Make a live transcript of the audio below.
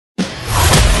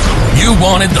you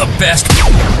wanted the best,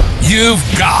 you've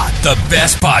got the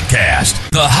best podcast.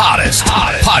 The hottest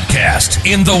podcast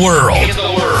in the world.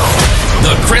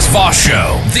 The Chris Voss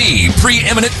Show, the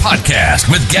preeminent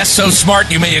podcast with guests so smart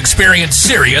you may experience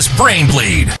serious brain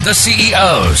bleed. The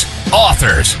CEOs,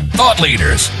 authors, thought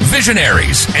leaders,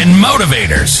 visionaries, and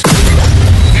motivators.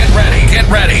 Get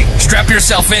ready. Strap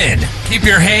yourself in. Keep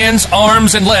your hands,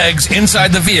 arms, and legs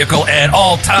inside the vehicle at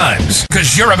all times,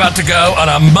 because you're about to go on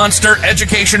a monster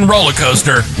education roller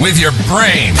coaster with your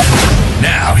brain.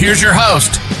 Now, here's your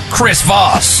host, Chris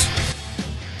Voss.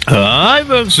 Hi,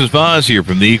 folks. It's Voss here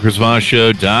from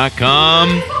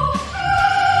thechrisvossshow.com.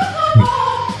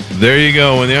 There you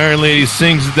go. When the Iron Lady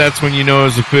sings it, that's when you know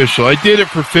it's official. I did it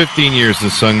for 15 years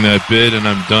and sung that bit, and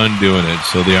I'm done doing it.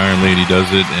 So the Iron Lady does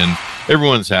it, and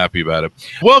everyone's happy about it.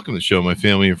 Welcome to the show, my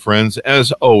family and friends.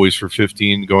 As always, for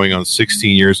 15, going on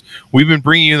 16 years, we've been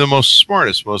bringing you the most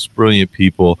smartest, most brilliant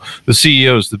people, the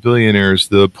CEOs, the billionaires,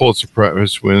 the Pulitzer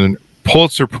Prize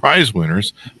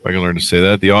winners, if I can learn to say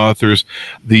that, the authors,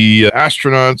 the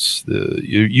astronauts,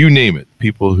 you name it,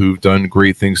 people who've done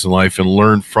great things in life and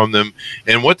learn from them.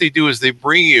 And what they do is they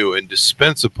bring you and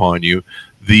dispense upon you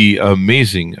the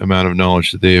amazing amount of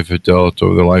knowledge that they have developed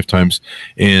over their lifetimes,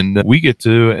 and we get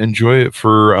to enjoy it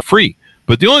for free.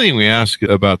 But the only thing we ask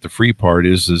about the free part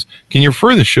is can you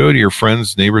refer the show to your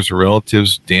friends, neighbors, or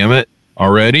relatives? Damn it,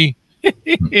 already?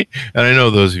 And I know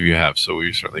those of you have, so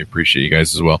we certainly appreciate you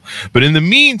guys as well. But in the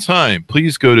meantime,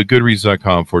 please go to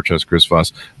goodreads.com/Chris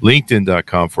Voss,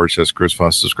 linkedin.com/Chris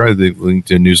Voss, subscribe to the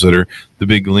LinkedIn newsletter, the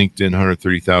big LinkedIn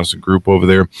 130,000 group over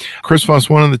there. Chris Voss,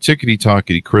 one on the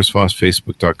tickety-talkety, Chris Voss,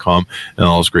 Facebook.com, and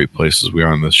all those great places we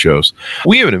are on the shows.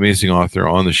 We have an amazing author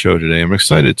on the show today. I'm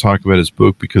excited to talk about his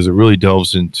book because it really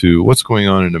delves into what's going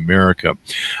on in America.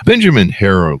 Benjamin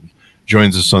Herold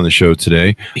joins us on the show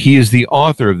today. He is the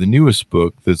author of the newest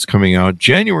book that's coming out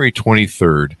January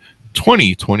 23rd,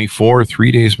 2024,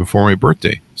 3 days before my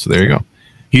birthday. So there you go.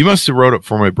 He must have wrote it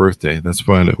for my birthday. That's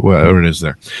what it is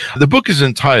there. The book is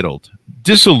entitled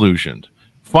Disillusioned,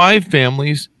 5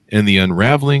 Families and the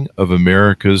Unraveling of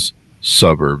America's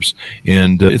Suburbs.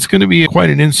 And it's going to be quite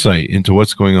an insight into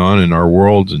what's going on in our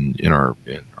world and in our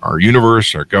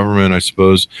universe, our government, I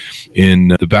suppose, in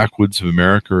the backwoods of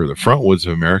America or the frontwoods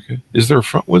of America. Is there a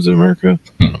frontwoods of America?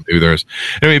 Maybe there is.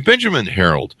 Anyway, Benjamin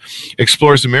Herold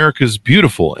explores America's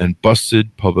beautiful and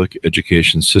busted public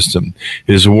education system.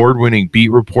 His award-winning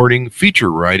beat reporting,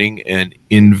 feature writing, and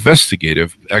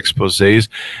investigative exposés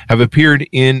have appeared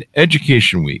in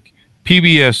Education Week,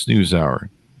 PBS NewsHour,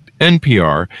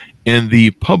 NPR, and the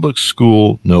Public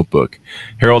School Notebook.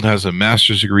 Herold has a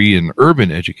master's degree in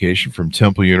urban education from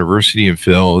Temple University in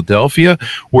Philadelphia,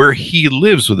 where he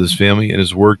lives with his family and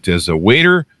has worked as a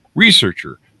waiter,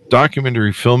 researcher,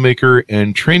 documentary filmmaker,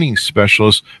 and training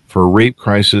specialist for rape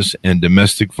crisis and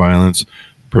domestic violence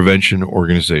prevention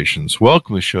organizations.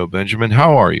 Welcome to the show, Benjamin.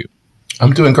 How are you?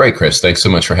 I'm doing great, Chris. Thanks so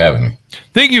much for having me.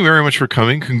 Thank you very much for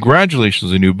coming.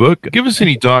 Congratulations on the new book. Give us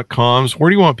any .coms.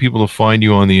 Where do you want people to find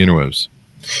you on the interwebs?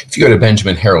 If you go to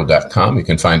benjaminherold.com, you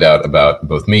can find out about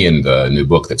both me and the new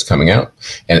book that's coming out,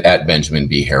 and at Benjamin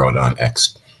B. Herold on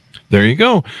X. There you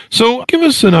go. So give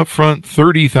us an upfront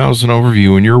 30,000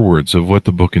 overview in your words of what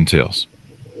the book entails.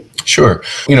 Sure.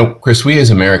 Chris, we as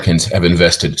Americans have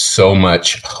invested so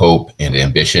much hope and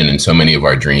ambition and so many of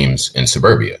our dreams in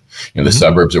suburbia. The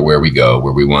suburbs are where we go,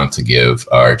 where we want to give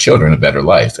our children a better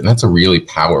life. And that's a really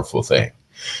powerful thing.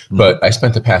 But I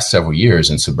spent the past several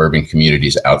years in suburban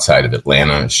communities outside of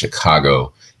Atlanta,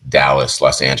 Chicago, Dallas,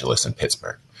 Los Angeles, and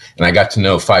Pittsburgh. And I got to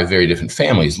know 5 very different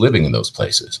families living in those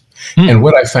places. And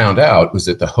what I found out was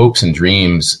that the hopes and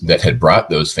dreams that had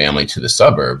brought those families to the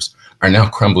suburbs are now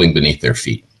crumbling beneath their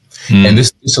feet. And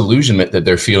this disillusionment that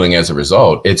they're feeling as a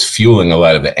result, it's fueling a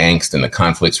lot of the angst and the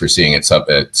conflicts we're seeing at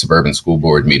suburban school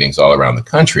board meetings all around the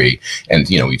country. And,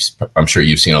 I'm sure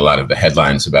you've seen a lot of the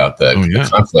headlines about the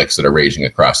conflicts that are raging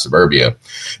across suburbia.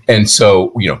 And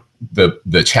so,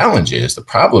 the challenge is, the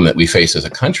problem that we face as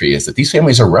a country is that these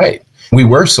families are right. We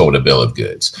were sold a bill of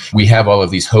goods. We have all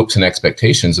of these hopes and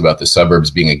expectations about the suburbs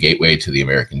being a gateway to the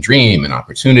American dream and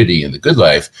opportunity and the good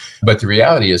life. But the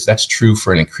reality is that's true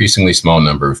for an increasingly small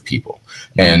number of people.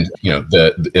 And,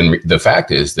 the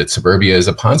fact is that suburbia is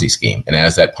a Ponzi scheme. And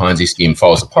as that Ponzi scheme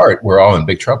falls apart, we're all in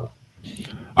big trouble.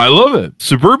 I love it.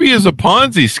 Suburbia is a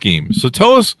Ponzi scheme. So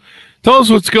tell us Tell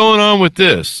us what's going on with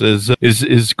this.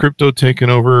 Is crypto taking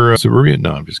over Suburbia?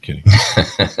 No, I'm just kidding.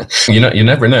 You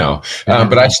never know. But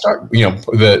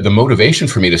the motivation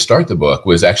for me to start the book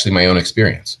was actually my own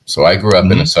experience. So I grew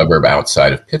up in a suburb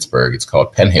outside of Pittsburgh. It's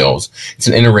called Penn Hills. It's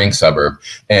an inner ring suburb.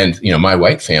 And, my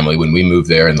white family, when we moved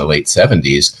there in the late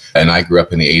 70s, and I grew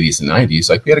up in the 80s and 90s,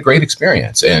 like, we had a great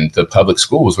experience. And the public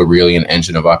schools were really an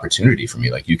engine of opportunity for me.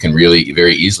 Like, you can really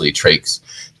very easily trace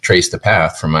the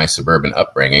path from my suburban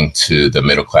upbringing to the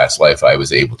middle class life I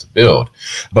was able to build.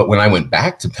 But when I went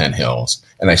back to Penn Hills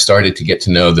and I started to get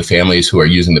to know the families who are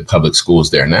using the public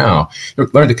schools there now, I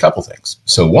learned a couple things.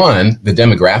 So one, the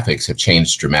demographics have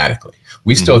changed dramatically.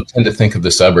 We still tend to think of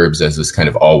the suburbs as this kind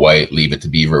of all-white, Leave It to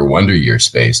Beaver wonder year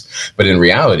space. But in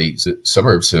reality,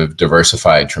 suburbs have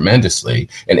diversified tremendously.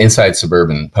 And inside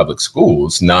suburban public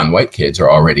schools, non-white kids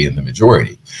are already in the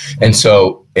majority. And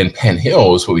so in Penn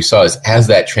Hills, what we saw is as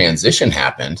that transition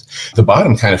happened, the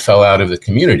bottom kind of fell out of the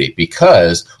community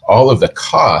because all of the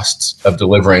costs of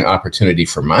delivering opportunity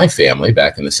for my family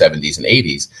back in the 70s and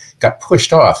 80s got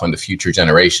pushed off onto future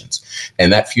generations.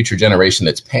 And that future generation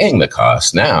that's paying the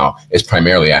cost now is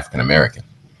primarily African American.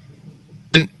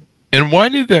 And why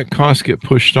did that cost get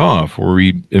pushed off? Were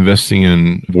we investing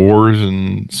in wars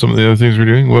and some of the other things we're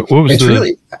doing? What was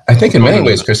I think in many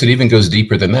ways, Chris, it even goes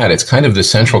deeper than that. It's kind of the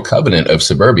central covenant of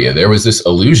suburbia. There was this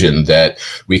illusion that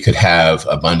we could have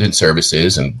abundant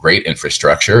services and great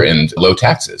infrastructure and low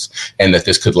taxes, and that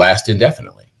this could last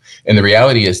indefinitely. And the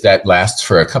reality is that lasts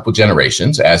for a couple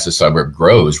generations as the suburb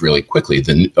grows really quickly.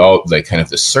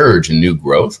 The surge in new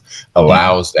growth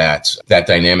allows that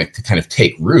dynamic to kind of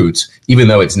take roots, even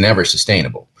though it's never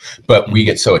sustainable. But we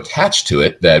get so attached to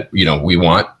it that, we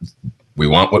want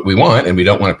what we want and we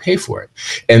don't want to pay for it.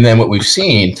 And then what we've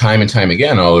seen time and time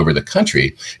again all over the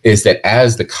country is that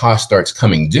as the cost starts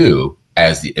coming due,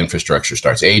 as the infrastructure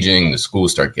starts aging, the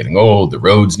schools start getting old, the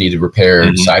roads need to be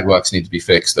repaired, sidewalks need to be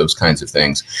fixed, those kinds of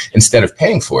things. Instead of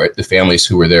paying for it, the families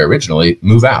who were there originally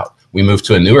move out. We move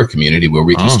to a newer community where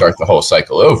we can start the whole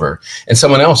cycle over, and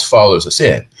someone else follows us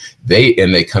in.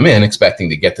 They come in expecting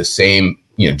to get the same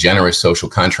generous social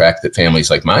contract that families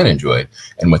like mine enjoyed.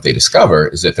 And what they discover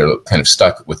is that they're kind of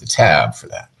stuck with the tab for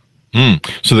that.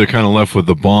 So they're kind of left with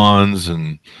the bonds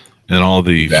and all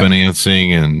the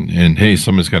financing and hey,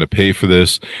 someone's got to pay for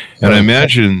this. And I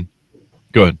imagine,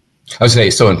 go ahead. I would say,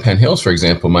 so in Penn Hills, for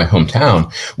example, my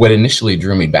hometown, what initially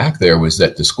drew me back there was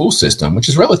that the school system, which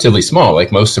is relatively small,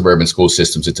 like most suburban school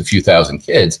systems, it's a few thousand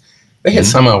kids, they had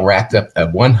somehow racked up a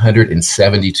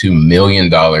 $172 million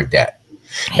debt.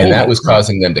 And that was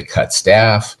causing them to cut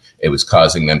staff. It was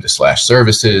causing them to slash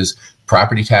services.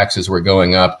 Property taxes were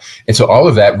going up. And so all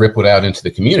of that rippled out into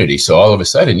the community. So all of a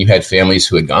sudden you had families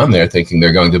who had gone there thinking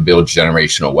they're going to build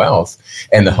generational wealth.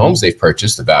 And the homes they've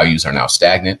purchased, the values are now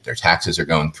stagnant. Their taxes are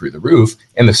going through the roof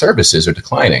and the services are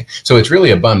declining. So it's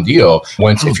really a bum deal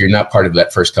if you're not part of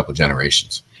that first couple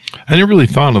generations. I never really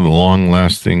thought of the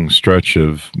long-lasting stretch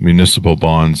of municipal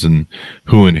bonds and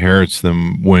who inherits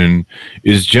them. When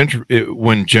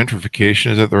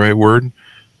gentrification, is that the right word?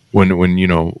 When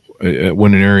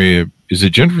an area, is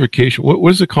it gentrification?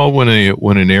 What is it called when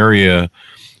an area,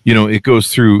 it goes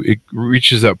through, it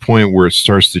reaches that point where it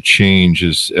starts to change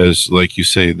as like you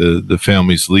say, the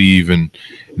families leave and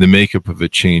the makeup of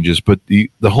it changes, but the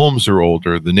homes are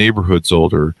older, the neighborhood's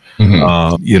older,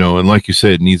 and like you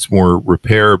said, it needs more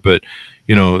repair, but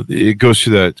it goes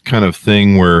through that kind of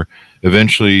thing where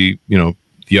eventually,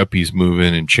 the uppies move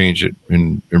in and change it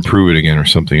and improve it again or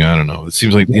something. I don't know. It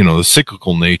seems like, the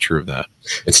cyclical nature of that.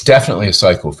 It's definitely a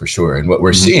cycle for sure. And what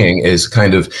we're seeing is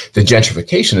kind of the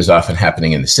gentrification is often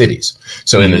happening in the cities.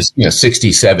 So in the 60s,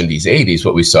 70s, 80s,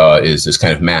 what we saw is this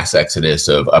kind of mass exodus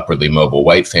of upwardly mobile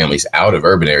white families out of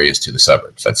urban areas to the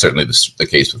suburbs. That's certainly the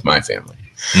case with my family.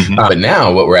 But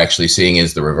now what we're actually seeing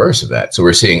is the reverse of that. So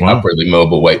we're seeing upwardly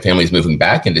mobile white families moving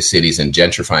back into cities and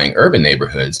gentrifying urban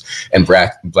neighborhoods, and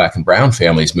black and brown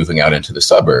families moving out into the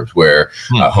suburbs where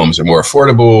homes are more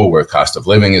affordable, where cost of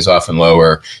living is often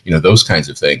lower, those kinds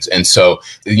of things. And so,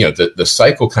 the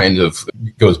cycle kind of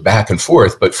goes back and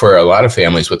forth. But for a lot of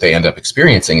families, what they end up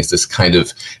experiencing is this kind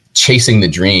of chasing the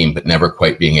dream, but never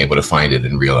quite being able to find it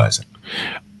and realize it.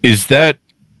 Is that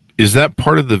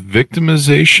part of the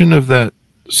victimization of that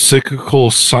cyclical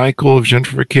cycle of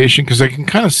gentrification? Because I can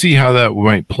kind of see how that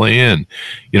might play in.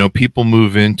 People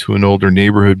move into an older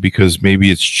neighborhood because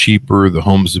maybe it's cheaper. The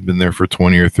homes have been there for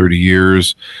 20 or 30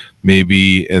 years,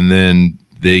 maybe, and then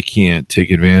they can't take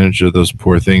advantage of those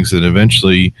poor things. And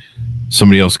eventually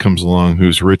somebody else comes along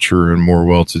who's richer and more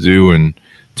well-to-do and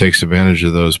takes advantage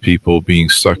of those people being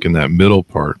stuck in that middle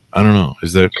part. I don't know.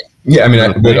 Is that? Yeah, I mean, I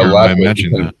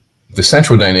imagine that. The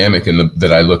central dynamic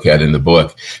that I look at in the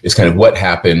book is kind of what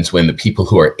happens when the people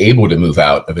who are able to move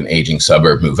out of an aging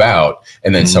suburb move out,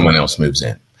 and then someone else moves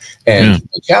in. And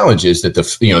the challenge is that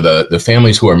the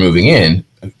families who are moving in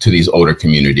to these older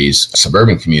communities,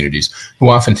 suburban communities, who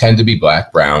often tend to be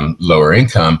Black, brown, lower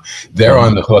income, they're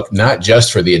on the hook not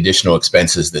just for the additional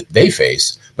expenses that they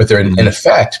face, but they're in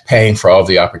effect paying for all of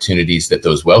the opportunities that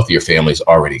those wealthier families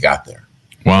already got there.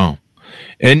 Wow.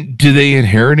 And do they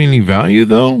inherit any value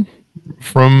though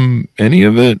from any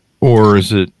of it, or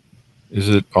is it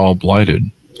all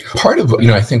blighted? Part of,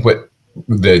 I think what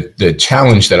the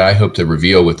challenge that I hope to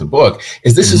reveal with the book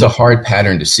is this is a hard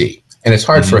pattern to see. And it's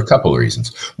hard for a couple of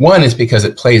reasons. One is because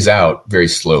it plays out very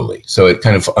slowly. So it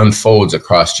kind of unfolds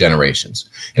across generations.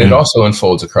 And it also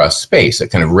unfolds across space.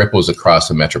 It kind of ripples across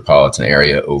a metropolitan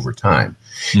area over time.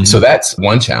 So that's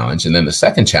one challenge. And then the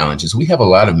second challenge is we have a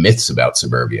lot of myths about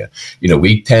suburbia.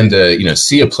 We tend to,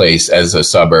 see a place as a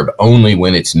suburb only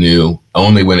when it's new,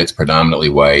 only when it's predominantly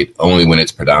white, only when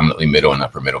it's predominantly middle and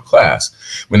upper middle class.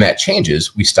 When that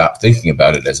changes, we stop thinking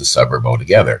about it as a suburb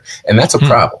altogether. And that's a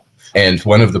problem. And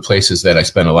one of the places that I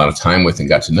spent a lot of time with and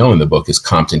got to know in the book is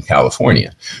Compton,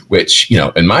 California, which,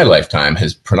 in my lifetime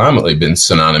has predominantly been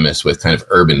synonymous with kind of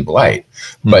urban blight.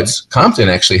 But Compton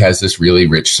actually has this really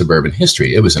rich suburban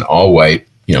history. It was an all-white,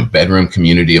 bedroom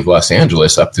community of Los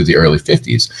Angeles up through the early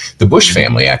 50s. The Bush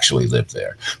family actually lived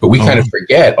there. But we kind of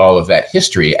forget all of that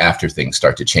history after things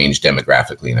start to change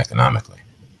demographically and economically.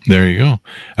 There you go.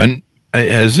 And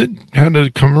has it had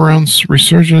to come around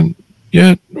resurgent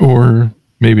yet, or...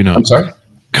 Maybe not. I'm sorry?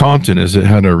 Compton, has it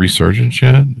had a resurgence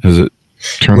yet? Has it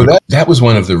turned? Well, that was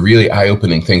one of the really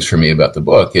eye-opening things for me about the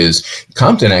book is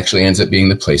Compton actually ends up being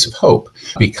the place of hope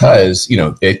because,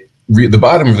 the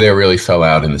bottom there really fell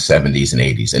out in the 70s and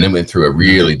 80s, and it went through a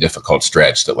really difficult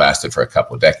stretch that lasted for a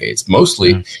couple of decades,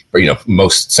 mostly,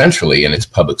 most centrally in its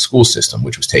public school system,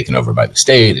 which was taken over by the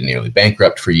state and nearly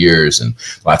bankrupt for years, and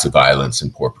lots of violence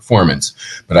and poor performance.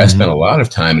 But I spent a lot of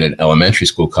time in an elementary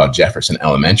school called Jefferson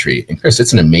Elementary, and Chris,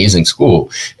 it's an amazing school,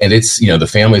 and it's, the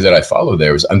family that I follow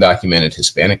there was undocumented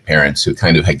Hispanic parents who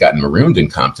kind of had gotten marooned in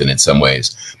Compton in some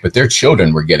ways, but their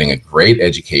children were getting a great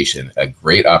education, a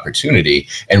great opportunity,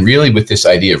 and really with this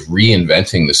idea of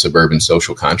reinventing the suburban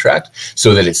social contract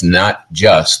so that it's not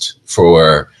just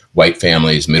for white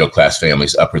families, middle-class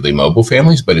families, upwardly mobile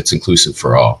families, but it's inclusive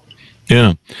for all.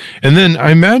 Yeah. And then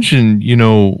I imagine,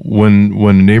 when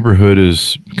a neighborhood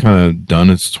is kind of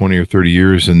done its 20 or 30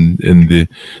 years and the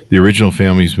original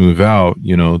families move out,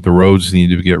 the roads need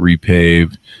to get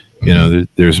repaved.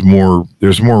 There's more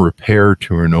repair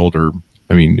to an older,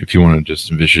 if you want to just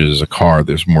envision it as a car,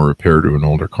 there's more repair to an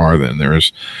older car than there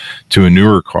is to a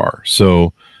newer car.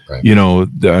 So, right.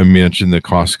 I mentioned the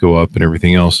costs go up and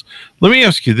everything else. Let me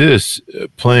ask you this,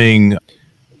 playing,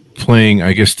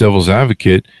 I guess, devil's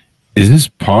advocate, is this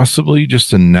possibly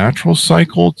just a natural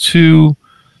cycle to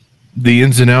the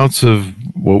ins and outs of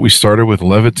what we started with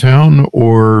Levittown,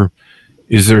 or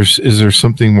is there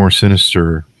something more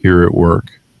sinister here at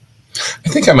work? I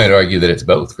think I might argue that it's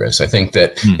both, Chris. I think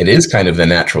that it is kind of the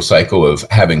natural cycle of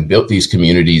having built these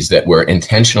communities that were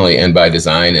intentionally and by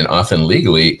design and often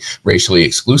legally racially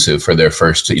exclusive for their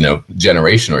first,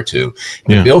 generation or two.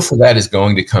 The bill for that is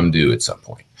going to come due at some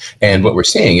point. And what we're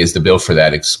seeing is the bill for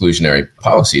that exclusionary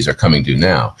policies are coming due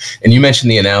now. And you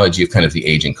mentioned the analogy of kind of the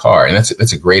aging car, and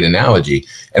that's a great analogy.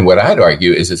 And what I'd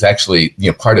argue is it's actually,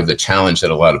 part of the challenge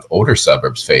that a lot of older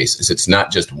suburbs face is it's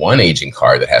not just one aging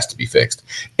car that has to be fixed.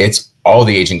 It's all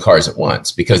the aging cars at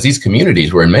once, because these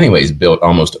communities were in many ways built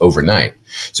almost overnight.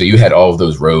 So you had all of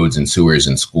those roads and sewers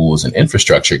and schools and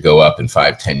infrastructure go up in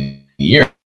 5-10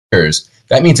 years.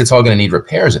 That means it's all going to need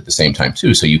repairs at the same time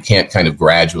too. So you can't kind of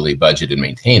gradually budget and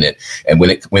maintain it. And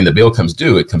when the bill comes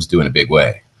due, it comes due in a big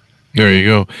way. There you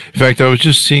go. In fact, I was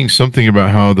just seeing something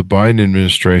about how the Biden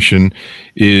administration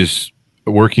is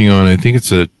working on, I think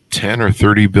it's a $10 or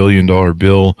 $30 billion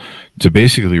bill to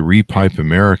basically repipe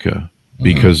America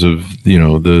because of,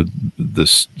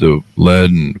 the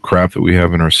lead and crap that we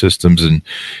have in our systems. And,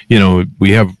 we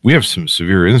have some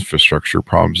severe infrastructure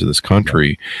problems in this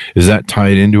country. Is that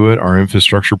tied into it? Our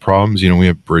infrastructure problems, we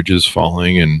have bridges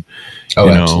falling and,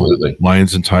 absolutely.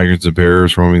 Lions and tigers and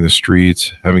bears roaming the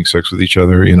streets, having sex with each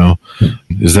other,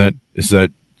 is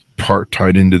that part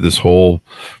tied into this whole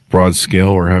broad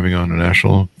scale we're having on a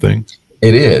national thing?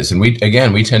 It is. And we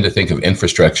tend to think of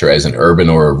infrastructure as an urban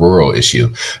or a rural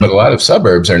issue. But a lot of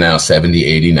suburbs are now 70,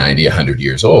 80, 90, 100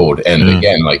 years old. And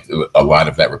again, like a lot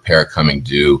of that repair coming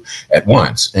due at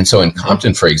once. And so in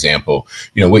Compton, for example,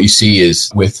 what you see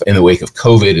is in the wake of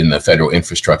COVID and the federal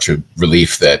infrastructure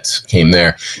relief that came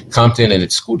there, Compton and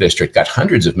its school district got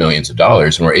hundreds of millions of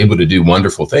dollars and were able to do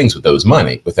wonderful things with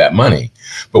that money.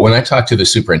 But when I talked to the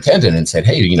superintendent and said,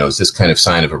 hey, is this kind of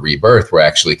sign of a rebirth? We're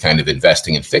actually kind of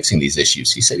investing in fixing these issues.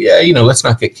 He said, yeah, let's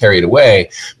not get carried away,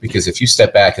 because if you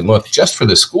step back and look just for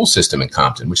the school system in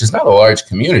Compton, which is not a large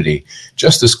community,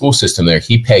 just the school system there,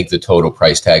 he pegged the total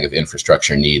price tag of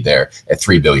infrastructure need there at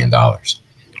 $3 billion.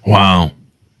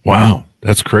 Wow.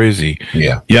 That's crazy.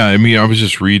 Yeah. Yeah. I mean, I was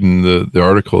just reading the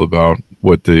article about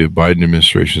what the Biden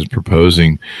administration is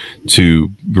proposing to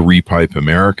repipe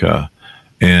America.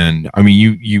 And I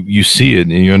mean, you see it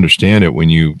and you understand it when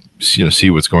you see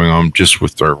what's going on just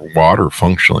with our water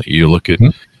functionally. You look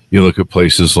at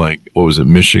places like, what was it,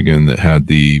 Michigan, that had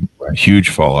the huge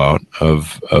fallout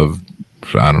of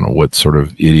I don't know what sort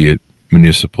of idiot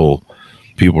municipal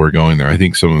people were going there. I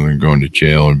think some of them are going to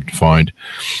jail and fined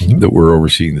that were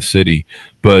overseeing the city.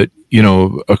 But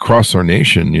across our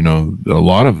nation, a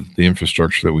lot of the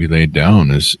infrastructure that we laid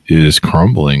down is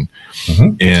crumbling.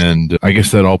 And I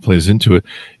guess that all plays into it.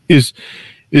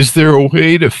 Is there a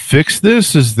way to fix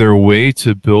this? Is there a way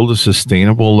to build a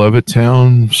sustainable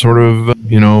Levittown sort of,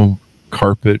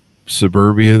 carpet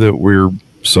suburbia that we're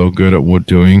so good at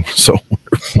doing so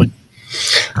wonderfully?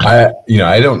 I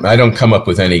don't come up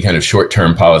with any kind of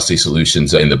short-term policy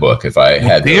solutions in the book. If I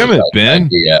had, Ben,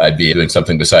 I'd be doing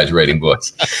something besides writing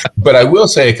books. But I will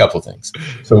say a couple things.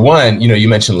 So one, you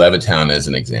mentioned Levittown as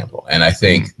an example, and I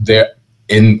think there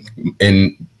in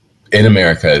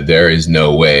America there is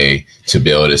no way to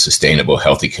build a sustainable,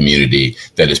 healthy community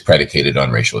that is predicated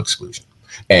on racial exclusion.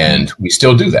 And we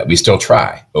still do that. We still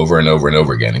try over and over and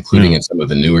over again, including in some of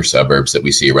the newer suburbs that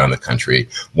we see around the country,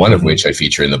 one of which I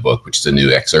feature in the book, which is a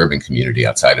new ex-urban community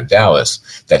outside of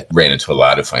Dallas that ran into a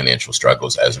lot of financial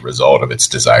struggles as a result of its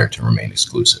desire to remain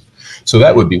exclusive. So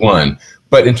that would be one.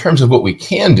 But in terms of what we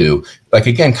can do, like,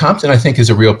 again, Compton, I think, is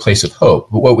a real place of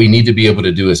hope. But what we need to be able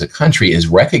to do as a country is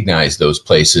recognize those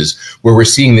places where we're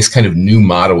seeing this kind of new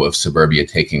model of suburbia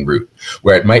taking root,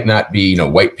 where it might not be,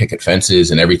 white picket fences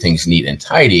and everything's neat and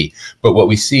tidy. But what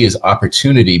we see is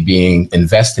opportunity being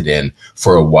invested in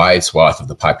for a wide swath of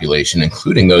the population,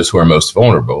 including those who are most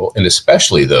vulnerable, and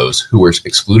especially those who were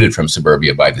excluded from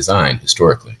suburbia by design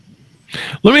historically.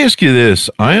 Let me ask you this.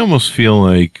 I almost feel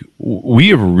like we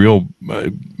have a real,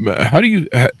 let me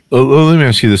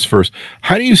ask you this first.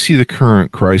 How do you see the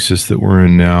current crisis that we're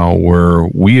in now, where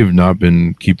we have not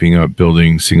been keeping up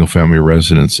building single family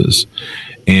residences?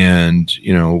 And,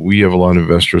 we have a lot of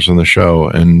investors on the show,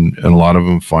 and a lot of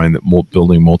them find that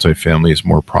building multifamily is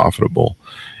more profitable.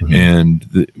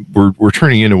 And we're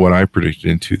turning into what I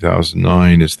predicted in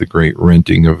 2009 is the great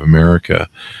renting of America,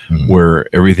 where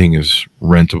everything is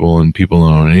rentable and people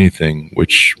don't own anything,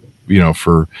 which,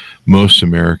 for most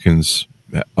Americans,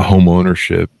 home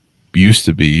ownership used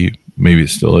to be, maybe it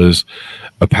still is,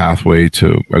 a pathway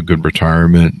to a good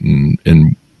retirement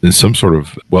and some sort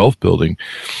of wealth building.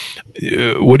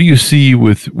 What do you see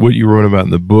with what you wrote about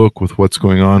in the book, with what's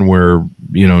going on where,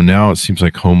 now it seems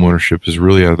like home ownership is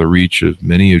really out of the reach of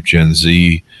many of Gen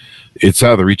Z. It's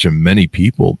out of the reach of many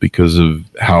people because of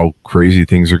how crazy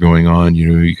things are going on.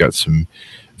 You got some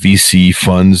VC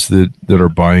funds that are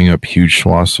buying up huge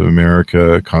swaths of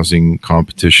America, causing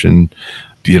competition.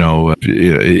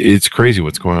 It's crazy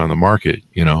what's going on in the market.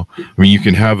 I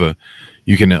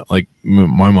mean, like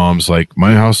my mom's like,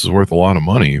 my house is worth a lot of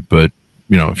money, but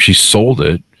if she sold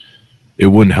it, it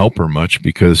wouldn't help her much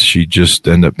because she just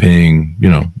end up paying,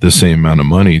 the same amount of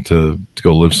money to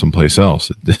go live someplace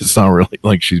else. It's not really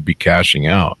like she'd be cashing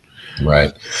out.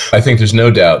 Right. I think there's no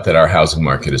doubt that our housing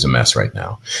market is a mess right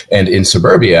now. And in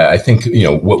suburbia, I think,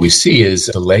 what we see is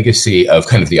a legacy of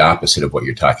kind of the opposite of what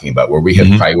you're talking about, where we have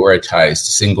prioritized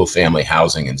single family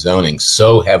housing and zoning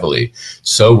so heavily,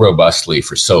 so robustly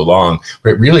for so long,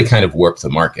 where it really kind of warped the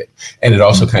market. And it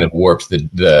also kind of warped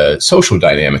the social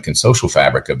dynamic and social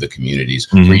fabric of the communities,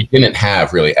 where you didn't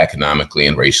have really economically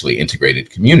and racially integrated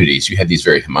communities. You had these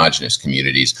very homogenous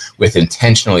communities with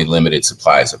intentionally limited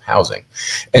supplies of housing.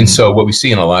 And so what we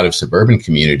see in a lot of suburban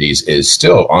communities is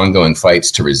still ongoing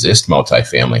fights to resist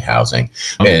multifamily housing.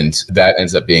 And that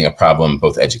ends up being a problem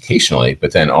both educationally,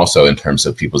 but then also in terms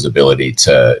of people's ability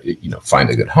to, find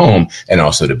a good home and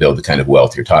also to build the kind of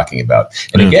wealth you're talking about.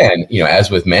 And again,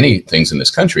 as with many things in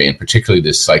this country, and particularly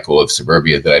this cycle of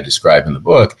suburbia that I describe in the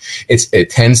book, it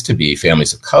tends to be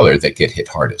families of color that get hit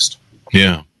hardest.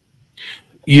 Yeah.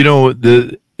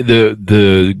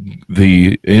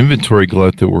 the inventory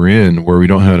glut that we're in, where we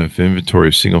don't have enough inventory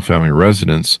of single family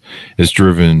residents, has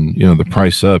driven the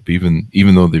price up.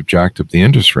 Even though they've jacked up the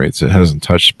interest rates, it hasn't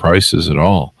touched prices at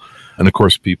all. And of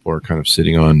course, people are kind of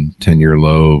sitting on 10-year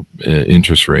low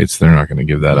interest rates. They're not going to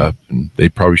give that up, and they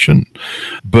probably shouldn't.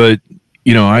 But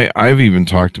I've even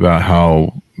talked about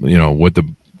how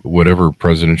whatever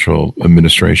presidential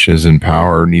administration is in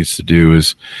power needs to do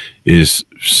is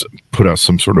put out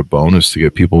some sort of bonus to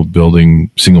get people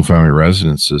building single family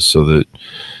residences, so that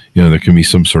there can be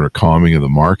some sort of calming of the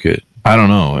market. I don't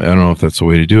know if that's the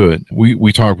way to do it.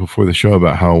 We talked before the show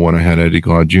about how, when I had Eddie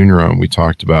Glaude Jr. on, we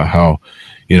talked about how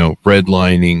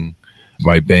redlining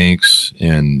by banks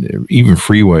and even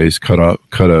freeways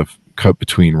cut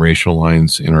between racial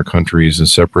lines in our countries and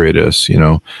separate us.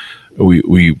 I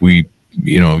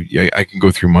can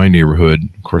go through my neighborhood.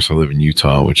 Of course, I live in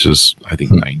Utah, which is, I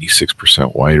think,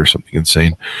 96% white or something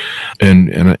insane.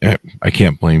 And I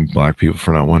can't blame black people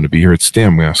for not wanting to be here. It's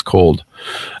damn ass cold.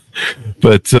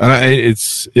 But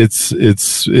it's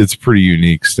a pretty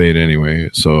unique state anyway.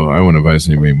 So I wouldn't advise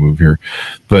anybody to move here.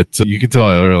 But you can tell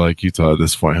I really like Utah at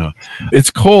this point, huh?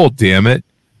 It's cold, damn it.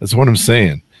 That's what I'm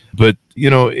saying. But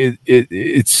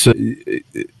it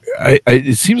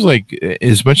seems like,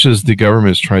 as much as the government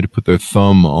has tried to put their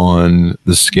thumb on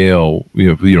the scale,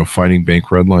 fighting bank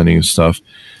redlining and stuff,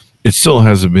 it still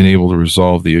hasn't been able to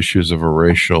resolve the issues of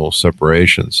racial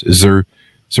separations. Is there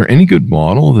any good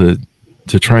model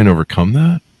to try and overcome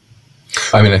that?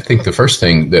 I mean, I think the first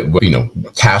thing that,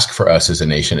 task for us as a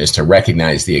nation is to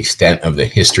recognize the extent of the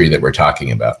history that we're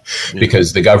talking about,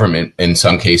 because the government, in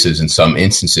some cases, in some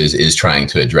instances, is trying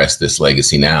to address this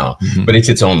legacy now, but it's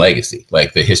its own legacy.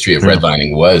 Like, the history of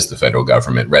redlining was the federal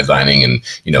government redlining and,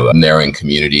 narrowing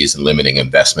communities and limiting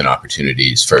investment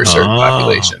opportunities for certain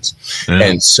populations. Yeah.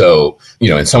 And so,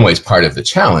 in some ways, part of the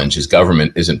challenge is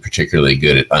government isn't particularly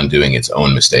good at undoing its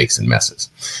own mistakes and messes.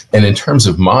 And in terms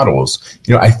of models,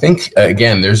 I think,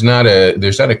 again, there's not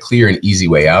a clear and easy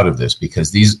way out of this,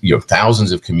 because these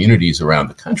thousands of communities around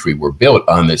the country were built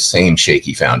on this same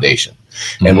shaky foundation.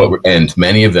 And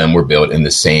many of them were built in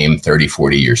the same 30,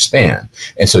 40-year span.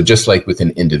 And so, just like with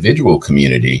an individual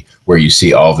community where you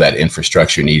see all of that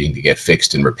infrastructure needing to get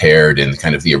fixed and repaired, and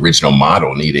kind of the original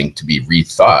model needing to be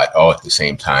rethought all at the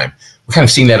same time, we're kind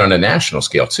of seeing that on a national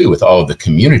scale too, with all of the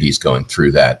communities going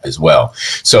through that as well.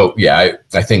 So yeah,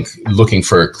 I think looking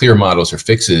for clear models or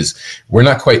fixes, we're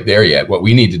not quite there yet. What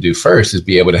we need to do first is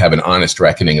be able to have an honest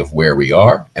reckoning of where we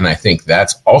are. And I think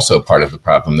that's also part of the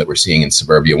problem that we're seeing in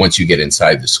suburbia. Once you get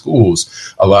inside the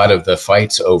schools, a lot of the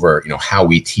fights over, how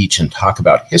we teach and talk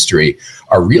about history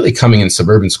are really coming in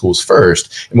suburban schools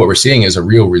first. And what we're seeing is a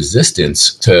real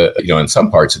resistance to, in some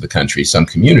parts of the country, some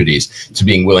communities, to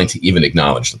being willing to even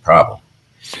acknowledge the problem.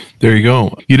 There you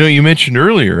go. You mentioned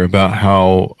earlier about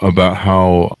how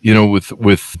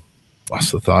with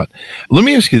lost the thought. Let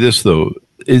me ask you this though.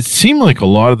 It seemed like a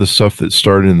lot of the stuff that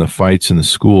started in the fights in the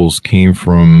schools came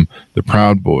from the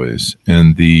Proud Boys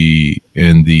and the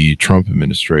Trump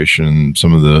administration,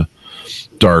 some of the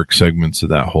dark segments of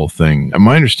that whole thing. And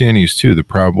my understanding is too, the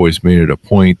Proud Boys made it a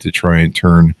point to try and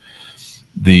turn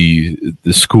the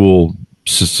school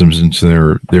systems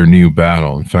into their new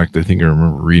battle. In fact, I think I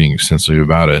remember reading extensively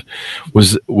about it.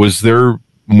 Was there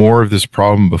more of this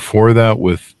problem before that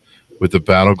with the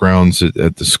battlegrounds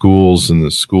at the schools and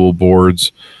the school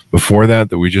boards before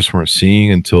that we just weren't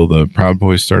seeing until the Proud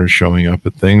Boys started showing up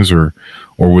at things, or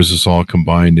was this all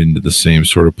combined into the same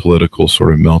sort of political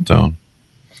sort of meltdown?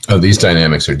 Oh, these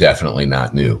dynamics are definitely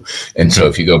not new. And so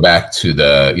if you go back to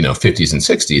the 50s and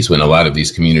 60s, when a lot of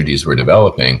these communities were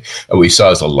developing, what we saw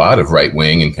is a lot of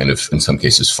right-wing and kind of, in some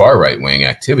cases, far right-wing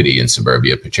activity in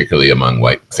suburbia, particularly among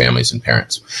white families and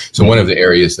parents. So one of the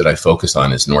areas that I focus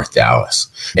on is North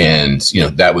Dallas. And,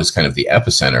 that was kind of the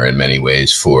epicenter in many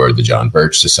ways for the John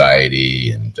Birch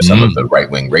Society and some of the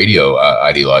right-wing radio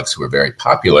ideologues who were very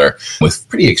popular with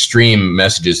pretty extreme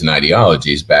messages and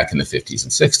ideologies back in the 50s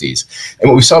and 60s. And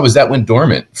what we saw was that went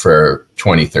dormant for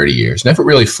 20, 30 years. Never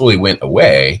really fully went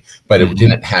away, but it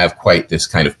didn't have quite this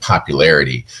kind of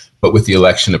popularity. But with the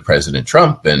election of President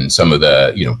Trump and some of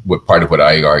the, what part of what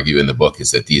I argue in the book is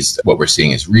that what we're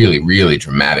seeing is really, really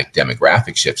dramatic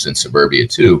demographic shifts in suburbia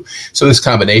too. So this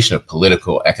combination of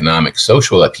political, economic,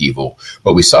 social upheaval,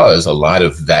 what we saw is a lot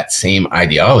of that same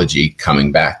ideology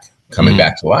coming back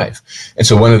to life. And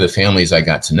so one of the families I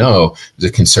got to know was a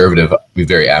conservative,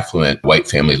 very affluent white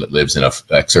family that lives in a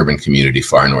exurban community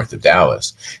far north of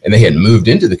Dallas. And they had moved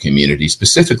into the community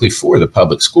specifically for the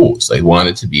public schools. They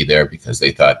wanted to be there because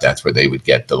they thought that's where they would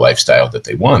get the lifestyle that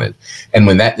they wanted. And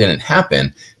when that didn't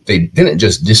happen, they didn't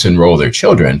just disenroll their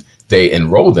children. they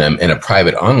enrolled them in a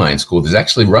private online school that's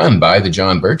actually run by the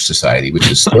John Birch Society,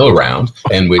 which is still around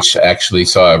and which actually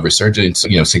saw a resurgence,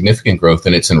 significant growth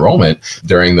in its enrollment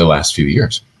during the last few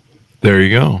years. There you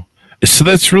go. So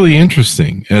that's really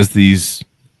interesting. As these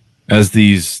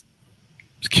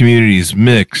communities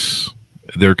mix,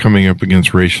 they're coming up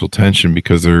against racial tension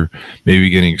because they're maybe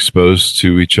getting exposed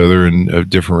to each other and of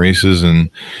different races, and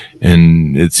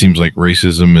it seems like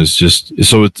racism is just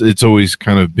so it's always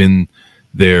kind of been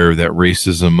there, that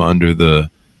racism under the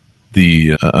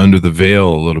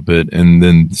veil a little bit, and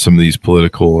then some of these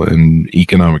political and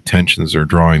economic tensions are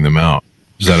drawing them out.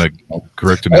 Is that a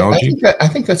correct analogy? I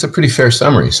think that's a pretty fair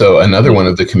summary. So another one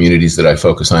of the communities that I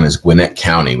focus on is Gwinnett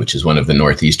County, which is one of the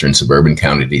northeastern suburban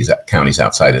counties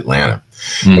outside Atlanta.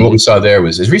 Mm-hmm. And what we saw there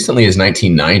was, as recently as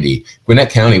 1990, Gwinnett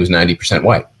County was 90%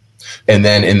 white. And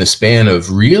then in the span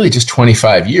of really just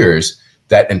 25 years,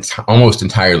 that almost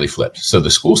entirely flipped. So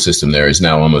the school system there is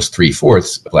now almost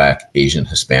 3/4 Black, Asian,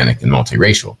 Hispanic, and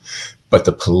multiracial. But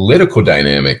the political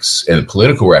dynamics and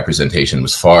political representation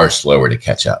was far slower to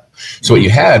catch up. So what you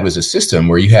had was a system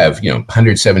where you have,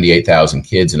 178,000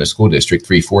 kids in a school district,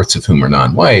 3/4 of whom are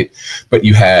non-white, but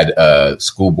you had a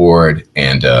school board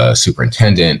and a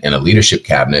superintendent and a leadership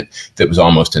cabinet that was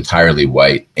almost entirely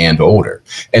white and older.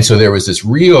 And so there was this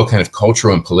real kind of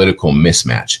cultural and political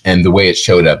mismatch. And the way it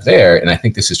showed up there, and I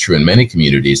think this is true in many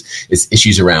communities, is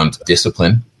issues around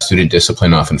discipline, student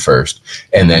discipline often first,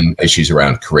 and then issues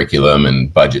around curriculum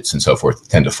and budgets and so forth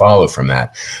tend to follow from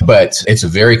that. But it's a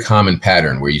very common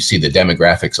pattern where you see the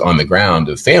demographics on the ground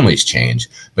of families change,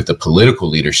 but the political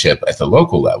leadership at the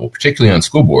local level, particularly on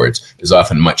school boards, is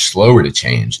often much slower to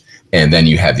change. And then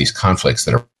you have these conflicts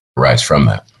that arise from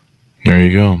that. There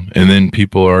you go. And then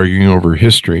people arguing over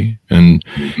history. And,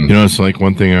 it's like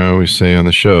one thing I always say on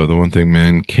the show, the one thing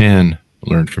man can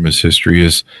learn from his history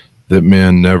is that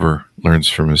man never learns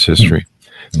from his history.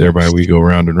 Thereby we go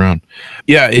round and round.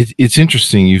 Yeah, it's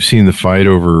interesting. You've seen the fight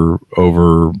over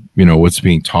what's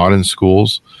being taught in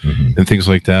schools and things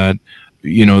like that.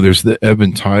 There's the ebb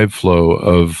and tide flow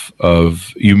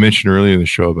of you mentioned earlier in the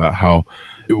show about how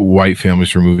white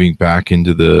families were moving back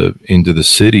into the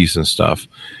cities and stuff.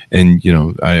 And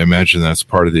I imagine that's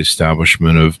part of the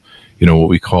establishment of what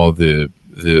we call the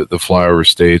flyover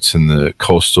states and the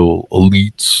coastal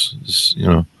elites.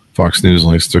 Fox News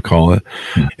likes to call it.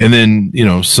 And then,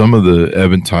 some of the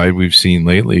ebb and tide we've seen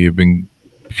lately have been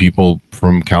people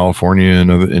from California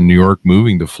and New York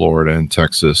moving to Florida and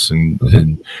Texas and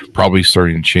probably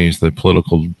starting to change the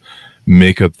political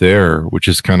makeup there, which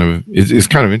is kind of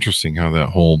interesting how that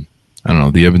whole,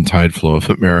 the ebb and tide flow of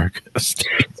America.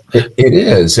 It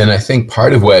is. And I think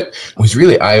part of what was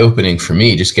really eye-opening for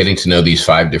me, just getting to know these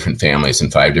 5 different families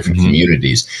and 5 different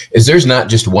communities, is there's not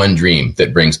just one dream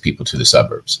that brings people to the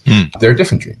suburbs. There are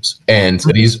different dreams. And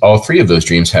all 3 of those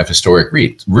dreams have historic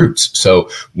roots. So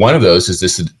one of those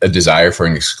is a desire for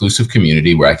an exclusive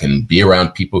community where I can be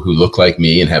around people who look like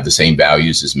me and have the same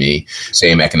values as me,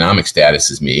 same economic status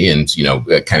as me, and,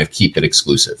 kind of keep it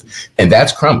exclusive. And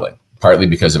that's crumbling. Partly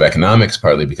because of economics,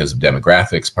 partly because of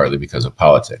demographics, partly because of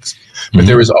politics. But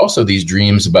there was also these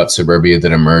dreams about suburbia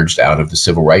that emerged out of the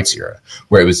civil rights era,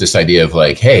 where it was this idea of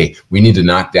like, hey, we need to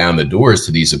knock down the doors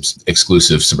to these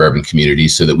exclusive suburban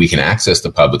communities so that we can access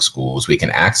the public schools, we can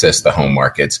access the home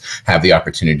markets, have the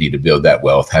opportunity to build that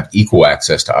wealth, have equal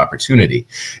access to opportunity.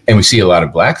 And we see a lot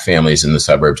of Black families in the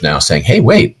suburbs now saying, hey,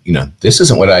 wait, this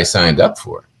isn't what I signed up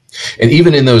for. And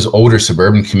even in those older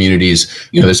suburban communities,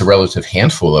 there's a relative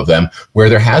handful of them where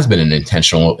there has been an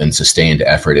intentional and sustained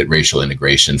effort at racial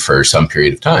integration for some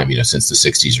period of time, since the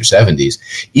 60s or 70s.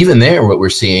 Even there, what we're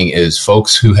seeing is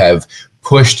folks who have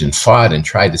pushed and fought and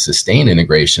tried to sustain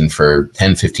integration for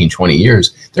 10, 15, 20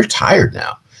 years, they're tired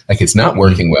now. Like, it's not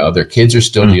working well. Their kids are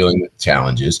still dealing with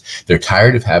challenges. They're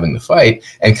tired of having the fight.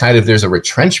 And kind of there's a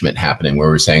retrenchment happening where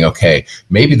we're saying, okay,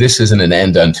 maybe this isn't an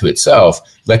end unto itself.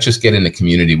 Let's just get in a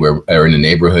community or in a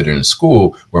neighborhood or in a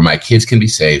school where my kids can be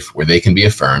safe, where they can be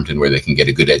affirmed, and where they can get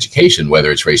a good education,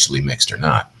 whether it's racially mixed or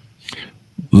not.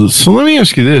 So let me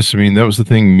ask you this. That was the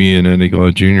thing me and Eddie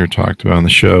Glaude Jr. talked about on the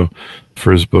show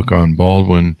for his book on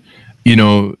Baldwin.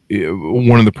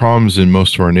 One of the problems in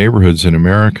most of our neighborhoods in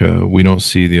America, we don't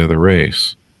see the other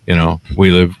race.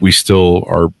 We still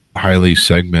are highly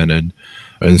segmented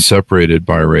and separated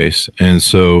by race. And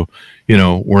so,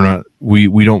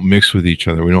 we don't mix with each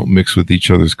other. We don't mix with each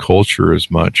other's culture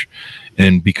as much.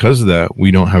 And because of that,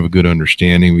 we don't have a good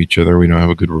understanding of each other. We don't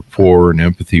have a good rapport and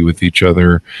empathy with each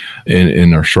other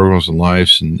in our struggles in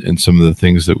lives and some of the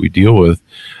things that we deal with.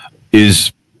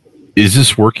 Is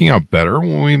this working out better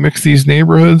when we mix these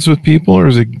neighborhoods with people, or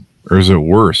is it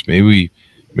worse? Maybe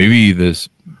this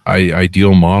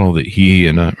ideal model that he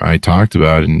and I talked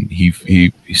about, and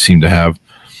he seemed to have.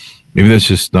 Maybe that's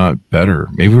just not better.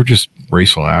 Maybe we're just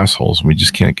racial assholes and we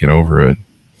just can't get over it.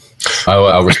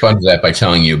 I'll respond to that by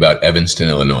telling you about Evanston,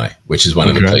 Illinois, which is one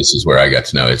of the places where I got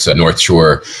to know. It's a North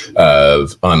Shore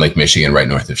on Lake Michigan, right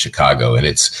north of Chicago. And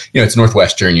it's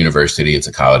Northwestern University. It's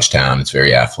a college town. It's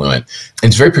very affluent. And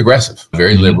it's very progressive,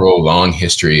 very liberal, long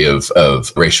history of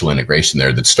racial integration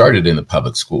there that started in the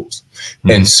public schools.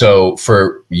 And so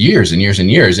for years and years and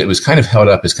years, it was kind of held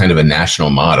up as kind of a national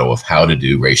model of how to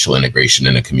do racial integration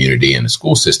in a community and a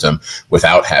school system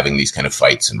without having these kind of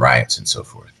fights and riots and so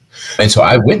forth. And so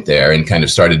I went there and kind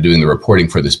of started doing the reporting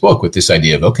for this book with this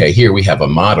idea of, okay, here we have a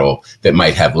model that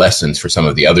might have lessons for some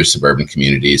of the other suburban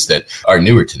communities that are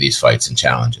newer to these fights and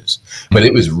challenges. But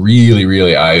it was really,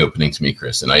 really eye-opening to me,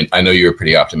 Chris. And I know you're a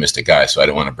pretty optimistic guy, so I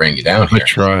don't want to bring you down here. I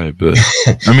try, but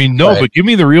I mean, no, but give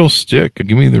me the real stick.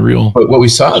 Give me the real. But what we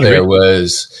saw there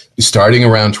was starting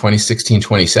around 2016,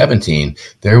 2017,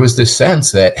 there was this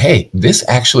sense that, hey, this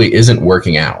actually isn't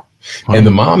working out. And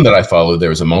the mom that I followed,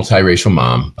 there was a multiracial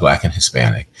mom, Black and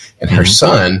Hispanic, and her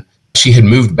son, she had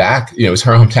moved back, it was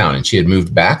her hometown, and she had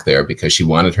moved back there because she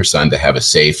wanted her son to have a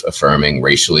safe, affirming,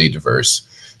 racially diverse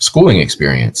schooling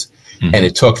experience. And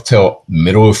it took till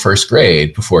middle of first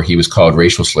grade before he was called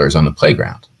racial slurs on the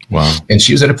playground. Wow. And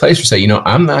she was at a place where say,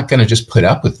 I'm not going to just put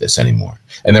up with this anymore.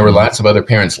 And there were lots of other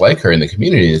parents like her in the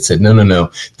community that said, no,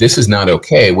 this is not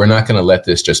okay. We're not going to let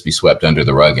this just be swept under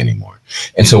the rug anymore.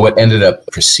 And so what ended up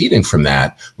proceeding from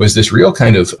that was this real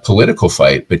kind of political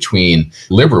fight between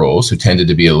liberals, who tended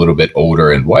to be a little bit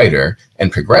older and whiter, and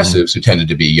progressives, who tended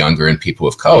to be younger and people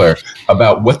of color,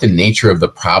 about what the nature of the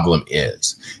problem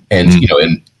is. And,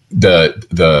 and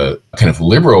the kind of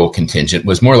liberal contingent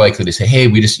was more likely to say, hey,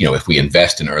 we just, if we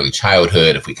invest in early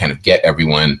childhood, if we kind of get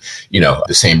everyone,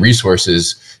 the same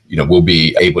resources, we'll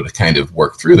be able to kind of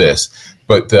work through this.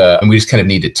 But and we just kind of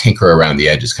need to tinker around the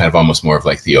edges, kind of almost more of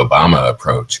like the Obama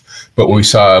approach. But what we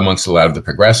saw amongst a lot of the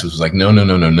progressives was like,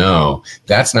 no,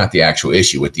 that's not the actual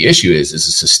issue. What the issue is a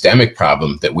systemic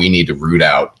problem that we need to root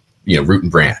out, root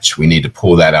and branch. We need to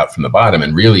pull that out from the bottom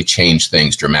and really change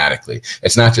things dramatically.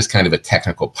 It's not just kind of a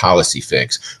technical policy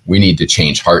fix. We need to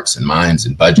change hearts and minds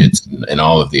and budgets and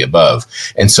all of the above.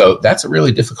 And so that's a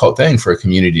really difficult thing for a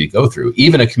community to go through,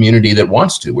 even a community that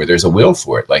wants to, where there's a will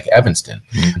for it, like Evanston.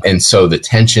 And so the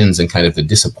tensions and kind of the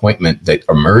disappointment that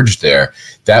emerged there,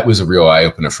 that was a real eye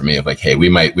opener for me of like, hey, we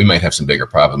might have some bigger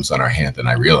problems on our hand than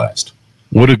I realized.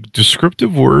 Would a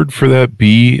descriptive word for that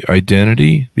be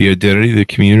identity? The identity of the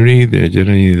community, the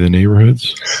identity of the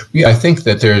neighborhoods? Yeah, I think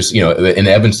that there's, in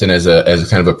Evanston as a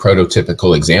kind of a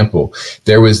prototypical example,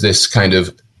 there was this kind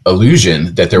of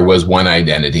illusion that there was one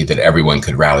identity that everyone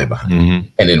could rally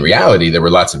behind. And in reality, there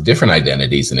were lots of different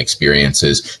identities and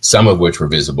experiences, some of which were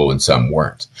visible and some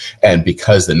weren't. And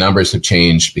because the numbers have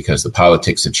changed, because the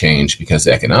politics have changed, because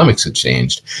the economics have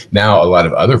changed, now a lot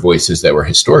of other voices that were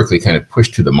historically kind of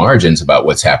pushed to the margins about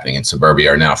what's happening in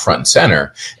suburbia are now front and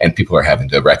center, and people are having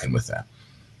to reckon with that.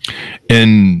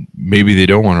 And maybe they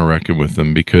don't want to reckon with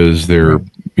them because they're,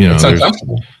 it's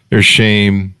uncomfortable. There's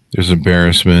shame. There's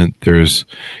embarrassment. There's,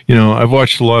 I've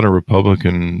watched a lot of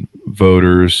Republican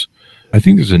voters. I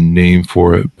think there's a name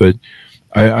for it, but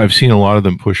I've seen a lot of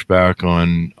them push back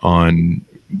on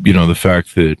the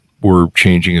fact that we're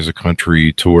changing as a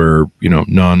country to where,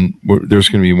 there's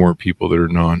going to be more people that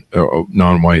are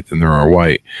non-white than there are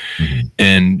white.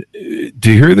 And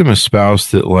to hear them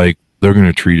espouse that, like, they're going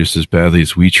to treat us as badly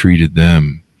as we treated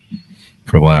them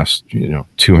for the last,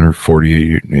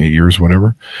 248 years,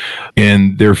 whatever.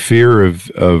 And their fear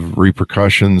of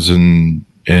repercussions and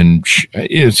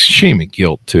it's shame and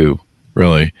guilt too,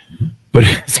 really. But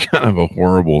it's kind of a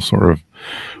horrible sort of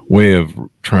way of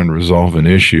trying to resolve an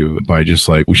issue by just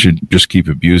like, we should just keep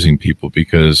abusing people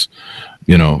because,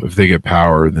 if they get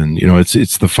power, then,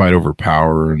 it's the fight over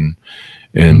power and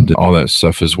all that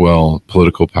stuff as well,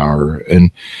 political power.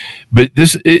 But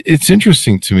it's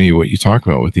interesting to me what you talk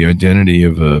about with the identity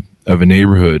of a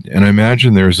neighborhood. And I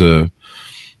imagine there's a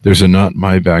not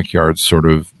my backyard sort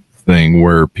of thing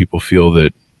where people feel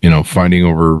that, fighting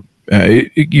over,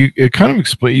 you kind of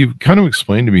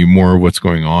explained to me more of what's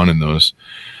going on in those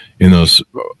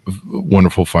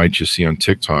wonderful fights you see on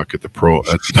TikTok at the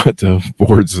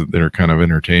boards that are kind of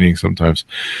entertaining sometimes,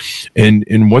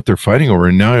 and what they're fighting over.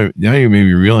 And now you made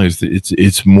me realize that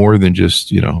it's more than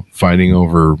just fighting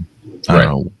over I don't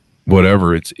know,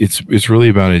 whatever. It's really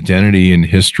about identity and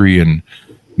history and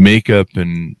makeup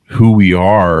and who we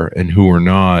are and who we're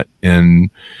not. And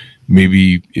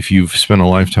maybe if you've spent a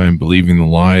lifetime believing the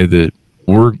lie that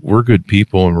we're good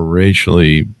people and we're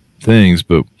racially things,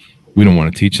 but we don't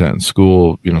want to teach that in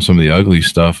school. Some of the ugly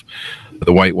stuff,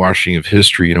 the whitewashing of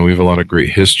history. We have a lot of great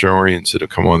historians that have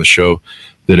come on the show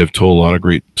that have told a lot of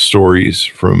great stories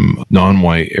from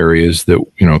non-white areas that,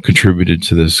 contributed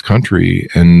to this country,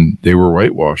 and they were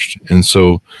whitewashed. And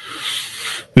so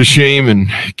the shame and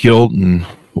guilt and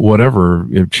whatever,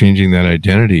 changing that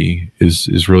identity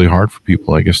is really hard for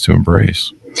people, I guess, to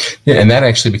embrace. Yeah, and that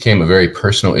actually became a very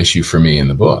personal issue for me in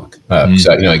the book.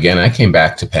 So, again, I came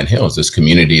back to Penn Hills, this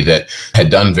community that had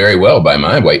done very well by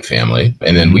my white family,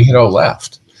 and then we had all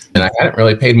left. And I hadn't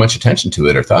really paid much attention to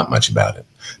it or thought much about it.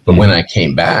 But when I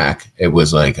came back, it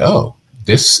was like, oh,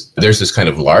 there's this kind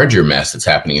of larger mess that's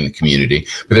happening in the community.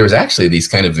 But there was actually these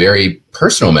kind of very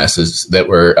personal messes that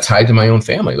were tied to my own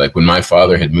family. Like when my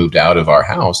father had moved out of our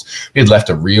house, we had left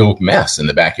a real mess in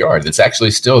the backyard that's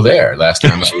actually still there last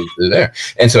time I was there.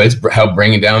 And so it's helped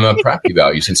bringing down the property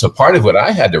values. And so part of what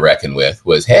I had to reckon with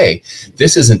was, hey,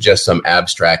 this isn't just some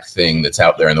abstract thing that's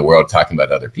out there in the world talking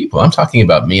about other people. I'm talking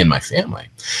about me and my family.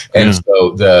 And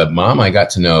so the mom I got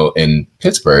to know in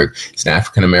Pittsburgh is an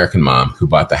African-American mom who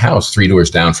bought the house 3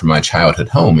 doors down from my childhood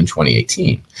home in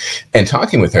 2018. And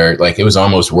talking with her, like it was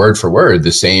almost word for word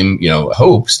the same,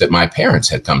 hopes that my parents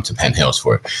had come to Penn Hills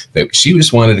for. That she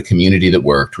just wanted a community that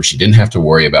worked, where she didn't have to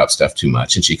worry about stuff too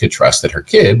much, and she could trust that her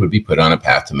kid would be put on a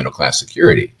path to middle class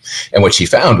security. And what she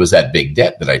found was that big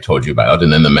debt that I told you about,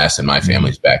 and then the mess in my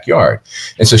family's backyard.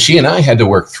 And so she and I had to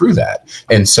work through that.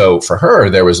 And so for her,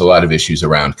 there was a lot of issues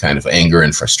around kind of anger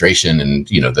and frustration, and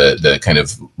the kind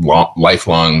of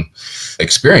lifelong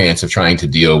experience of trying to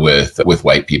deal with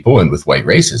white people and with white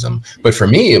racism. But for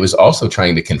me, it was also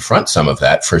trying to confront some of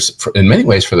that for in many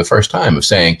ways for the first time, of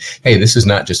saying, hey, this is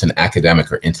not just an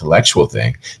academic or intellectual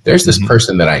thing. There's this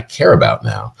person that I care about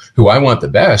now, who I want the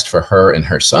best for her and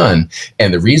her son.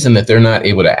 And the reason that they're not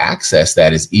able to access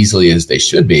that as easily as they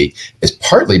should be is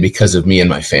partly because of me and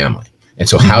my family. And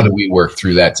so how do we work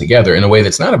through that together in a way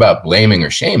that's not about blaming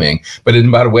or shaming, but in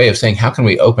about a way of saying, how can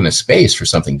we open a space for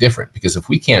something different? Because if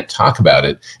we can't talk about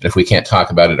it, and if we can't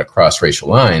talk about it across racial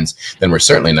lines, then we're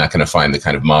certainly not going to find the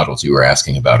kind of models you were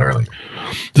asking about earlier.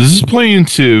 Does this play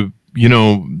into,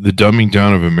 the dumbing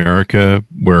down of America,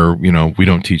 where, we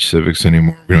don't teach civics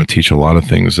anymore? We don't teach a lot of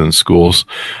things in schools.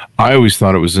 I always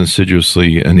thought it was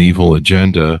insidiously an evil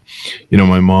agenda.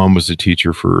 My mom was a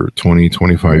teacher for 20,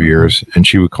 25 years, and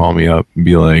she would call me up and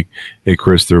be like, hey,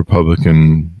 Chris, the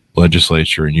Republican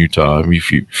legislature in Utah,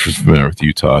 if you're familiar with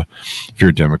Utah, if you're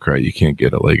a Democrat, you can't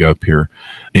get a leg up here.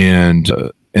 And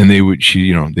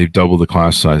they've doubled the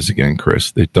class size again,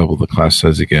 Chris. They've doubled the class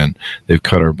size again. They've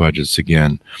cut our budgets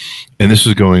again. And this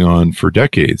was going on for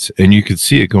decades. And you could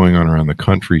see it going on around the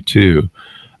country too.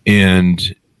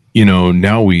 And,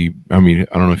 now I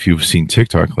don't know if you've seen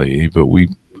TikTok lately, but we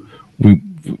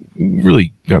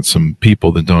really got some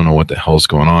people that don't know what the hell's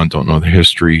going on, don't know the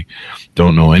history,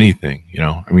 don't know anything.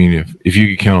 If you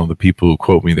could count all the people who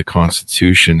quote me the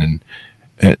Constitution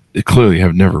and clearly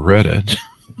have never read it.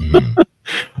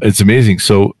 It's amazing.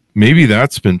 So maybe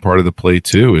that's been part of the play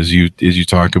too, as you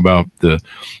talk about the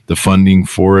funding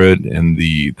for it and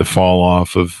the fall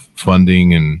off of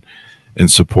funding and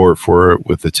support for it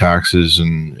with the taxes,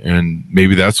 and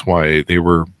maybe that's why they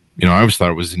were, I always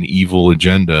thought it was an evil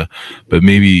agenda, but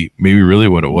maybe really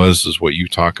what it was is what you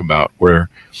talk about, where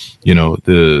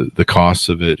the costs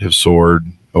of it have soared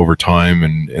over time,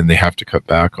 and they have to cut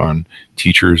back on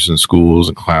teachers and schools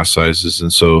and class sizes,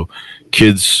 and so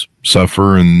kids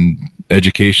suffer and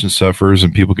education suffers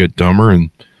and people get dumber,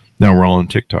 and now we're all on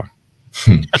TikTok.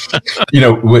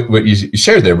 What you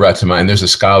shared there brought to mind, there's a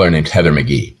scholar named Heather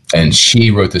McGhee, and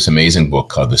she wrote this amazing book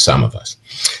called The Sum of Us.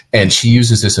 And she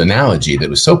uses this analogy that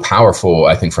was so powerful,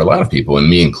 I think, for a lot of people, and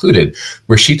me included,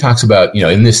 where she talks about,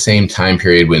 in this same time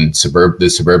period when the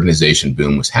suburbanization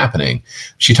boom was happening,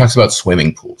 she talks about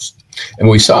swimming pools. And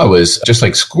what we saw was, just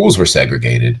like schools were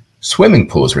segregated, swimming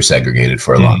pools were segregated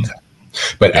for a long time.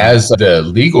 But as the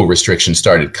legal restrictions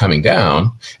started coming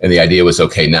down, and the idea was,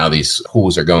 okay, now these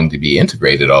pools are going to be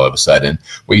integrated all of a sudden,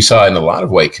 what you saw in a lot of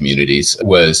white communities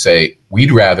was say,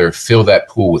 we'd rather fill that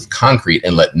pool with concrete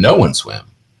and let no one swim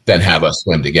than have us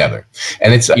swim together.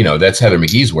 And it's, that's Heather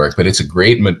McGhee's work, but it's a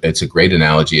great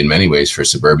analogy in many ways for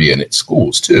suburbia and its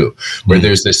schools too, where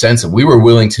there's this sense of we were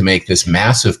willing to make this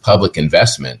massive public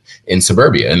investment in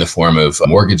suburbia in the form of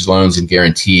mortgage loans and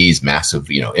guarantees,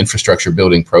 massive, infrastructure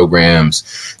building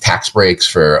programs, tax breaks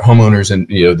for homeowners, and,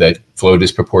 that flow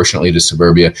disproportionately to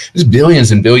suburbia. There's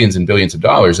billions and billions and billions of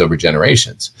dollars over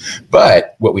generations.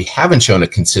 But what we haven't shown a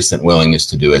consistent willingness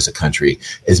to do as a country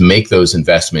is make those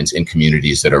investments in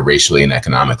communities that are racially and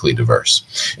economically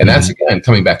diverse. And that's, again,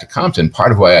 coming back to Compton,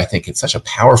 part of why I think it's such a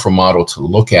powerful model to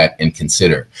look at and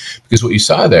consider. Because what you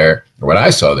saw there, or what I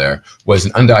saw there, was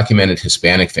an undocumented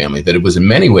Hispanic family that it was in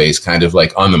many ways kind of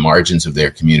like on the margins of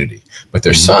their community. But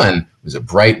their son was a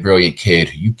bright, brilliant kid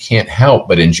who you can't help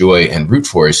but enjoy and root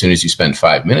for as soon as you spend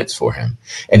 5 minutes for him.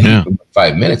 And he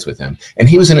 5 minutes with him. And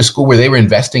he was in a school where they were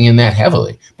investing in that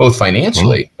heavily, both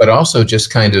financially, but also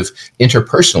just kind of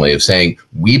interpersonally of saying,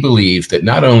 we believe that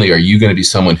not only are you going to be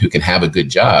someone who can have a good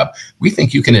job, we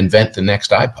think you can invent the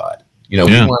next iPod. We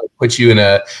want to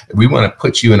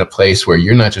put you in a place where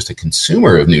you're not just a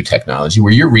consumer of new technology,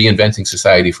 where you're reinventing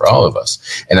society for all of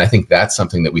us. And I think that's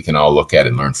something that we can all look at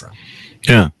and learn from.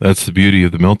 Yeah, that's the beauty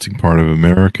of the melting pot of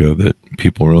America that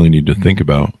people really need to think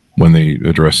about when they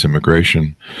address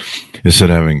immigration,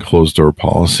 instead of having closed door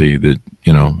policy that,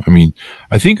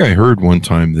 I think I heard one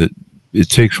time that it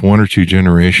takes 1 or 2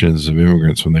 generations of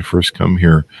immigrants when they first come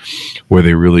here where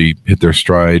they really hit their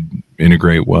stride,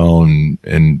 integrate well,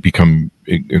 and become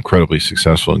incredibly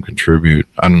successful and contribute.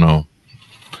 I don't know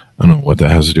what that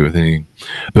has to do with anything,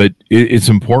 but it's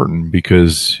important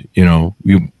because,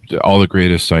 all the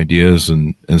greatest ideas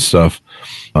and stuff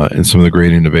and some of the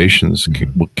great innovations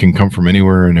can come from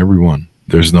anywhere and everyone.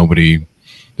 There's nobody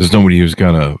who's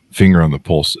got a finger on the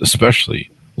pulse, especially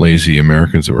lazy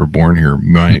Americans that were born here,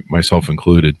 myself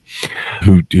included,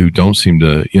 who don't seem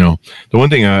to, the one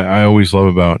thing I always love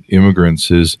about immigrants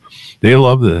is they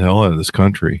love the hell out of this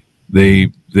country.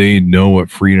 They know what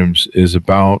freedom is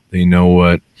about. They know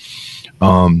what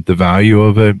the value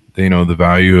of it. They know the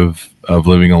value of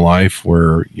living a life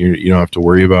where you don't have to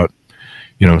worry about,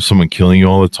 someone killing you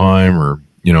all the time or,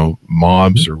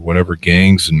 mobs or whatever,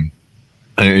 gangs. And,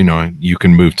 you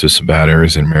can move to some bad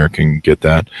areas in America and get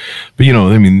that. But,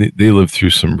 they live through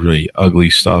some really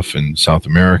ugly stuff in South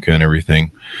America and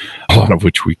everything, a lot of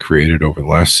which we created over the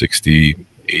last 60,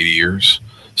 80 years,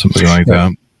 something like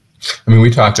that. We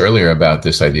talked earlier about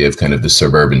this idea of kind of the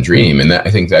suburban dream, and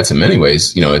I think that's in many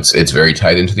ways, it's very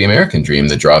tied into the American dream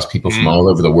that draws people from all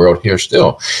over the world here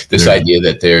still. This idea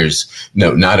that there's,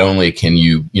 not only can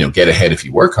you, get ahead if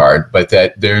you work hard, but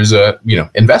that there's a,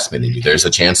 investment in you. There's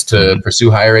a chance to pursue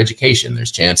higher education.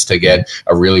 There's a chance to get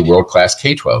a really world-class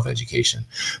K-12 education.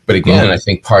 But again, I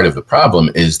think part of the problem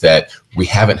is that we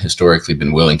haven't historically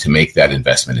been willing to make that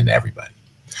investment in everybody.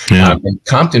 Yeah. And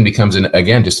Compton becomes,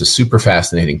 again, just a super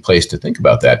fascinating place to think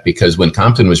about that, because when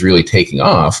Compton was really taking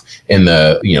off in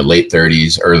the late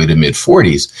 30s, early to mid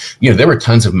 40s, there were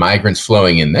tons of migrants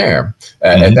flowing in there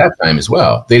at that time as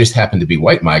well. They just happened to be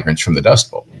white migrants from the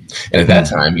Dust Bowl. And at that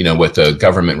time, what the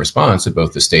government response at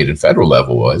both the state and federal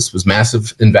level was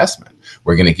massive investment.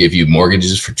 We're going to give you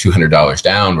mortgages for $200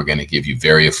 down. We're going to give you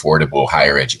very affordable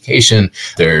higher education.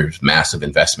 There's massive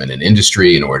investment in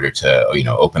industry in order to,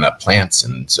 open up plants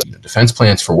and defense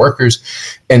plants for workers.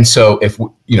 And so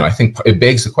I think it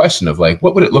begs the question of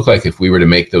what would it look like if we were to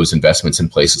make those investments in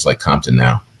places like Compton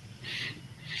now?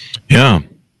 Yeah,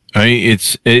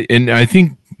 and I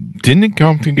think, didn't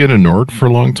Compton get ignored for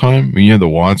a long time? You had the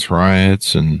Watts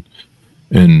riots and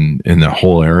the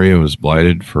whole area was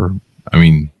blighted for, I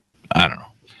don't know.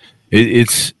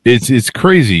 It's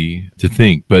crazy to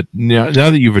think, but now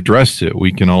that you've addressed it,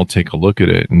 we can all take a look at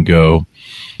it and go,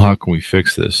 how can we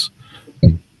fix this?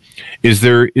 Is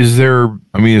there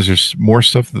more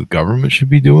stuff that the government should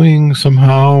be doing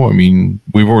somehow? You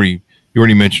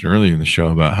already mentioned earlier in the show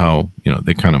about how,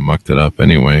 they kind of mucked it up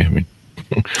anyway.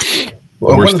 The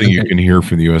worst thing you can hear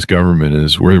from the U.S. government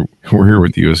is we're here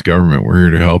with the U.S. government. We're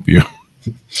here to help you.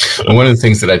 Well, one of the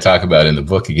things that I talk about in the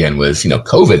book, again, was,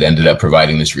 COVID ended up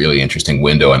providing this really interesting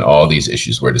window on all these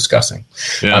issues we're discussing.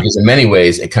 Because in many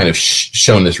ways, it kind of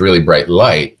shone this really bright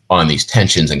light on these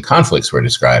tensions and conflicts we're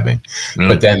describing.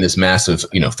 But then this massive,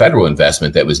 federal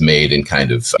investment that was made in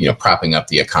kind of, propping up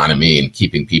the economy and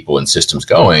keeping people and systems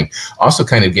going also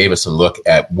kind of gave us a look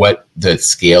at what the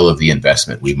scale of the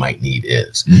investment we might need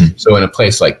is. So in a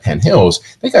place like Penn Hills,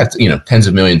 they got, tens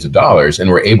of millions of dollars and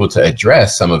were able to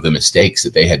address some of the mistakes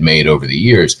that they had made over the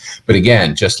years. But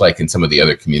again, just like in some of the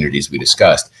other communities we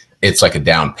discussed, it's like a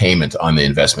down payment on the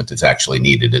investment that's actually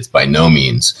needed. It's by no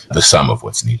means the sum of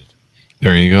what's needed.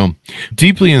 There you go.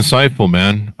 Deeply insightful,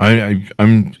 man.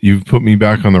 You've put me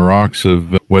back on the rocks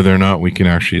of whether or not we can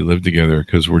actually live together,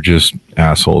 because we're just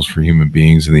assholes for human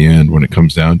beings in the end when it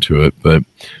comes down to it. But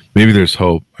maybe there's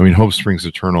hope. Hope springs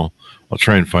eternal. I'll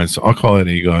try and I'll call it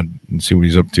A-God and see what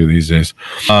he's up to these days.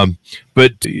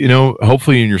 But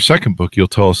hopefully in your second book, you'll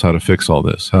tell us how to fix all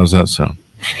this. How's that sound?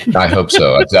 I hope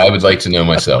so. I would like to know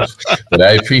myself, but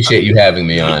I appreciate you having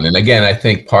me on. And again, I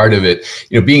think part of it,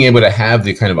 being able to have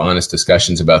the kind of honest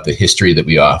discussions about the history that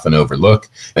we often overlook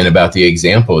and about the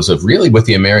examples of really what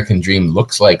the American dream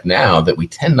looks like now that we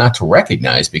tend not to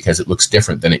recognize because it looks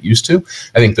different than it used to.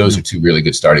 I think those are two really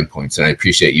good starting points. And I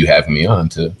appreciate you having me on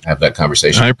to have that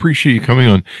conversation. I appreciate you coming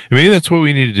on. And maybe that's what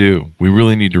we need to do. We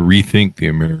really need to rethink the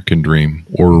American dream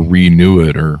or renew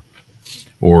it or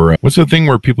what's the thing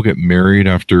where people get remarried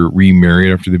after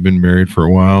they've been married for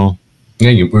a while?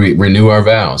 Yeah, renew our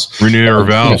vows. Renew our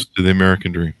vows to the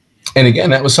American dream. And again,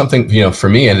 that was something, for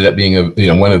me, ended up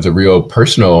being one of the real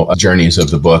personal journeys of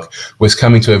the book was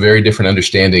coming to a very different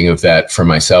understanding of that for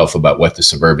myself about what the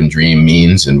suburban dream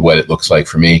means and what it looks like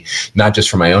for me, not just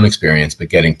from my own experience, but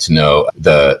getting to know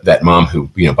that mom who,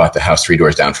 bought the house 3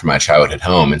 doors down from my childhood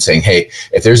home and saying, hey,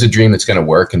 if there's a dream that's going to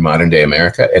work in modern day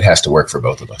America, it has to work for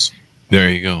both of us. There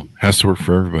you go. Has to work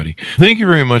for everybody. Thank you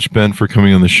very much, Ben, for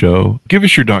coming on the show. Give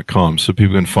us your .com so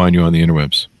people can find you on the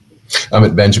interwebs. I'm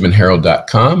at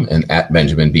benjaminherold.com and at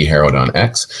Benjamin B. Herold on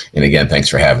X. And again, thanks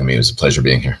for having me. It was a pleasure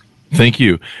being here. Thank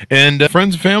you. And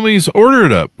friends and families, order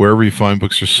it up wherever you find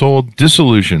books are sold.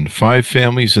 Disillusioned, 5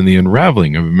 Families in the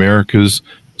Unraveling of America's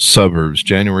Suburbs,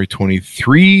 January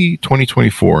 23,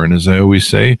 2024. And as I always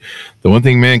say, the one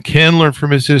thing man can learn from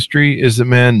his history is that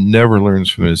man never learns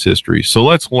from his history. So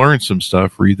let's learn some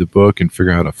stuff, read the book, and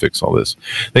figure out how to fix all this.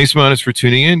 Thanks so much for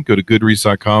tuning in. Go to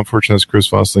goodreads.com/Chris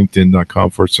Voss,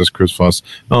 LinkedIn.com/Chris Voss,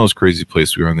 all those crazy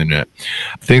places we are on the net.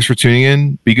 Thanks for tuning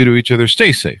in. Be good to each other.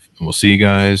 Stay safe. And we'll see you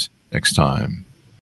guys next time.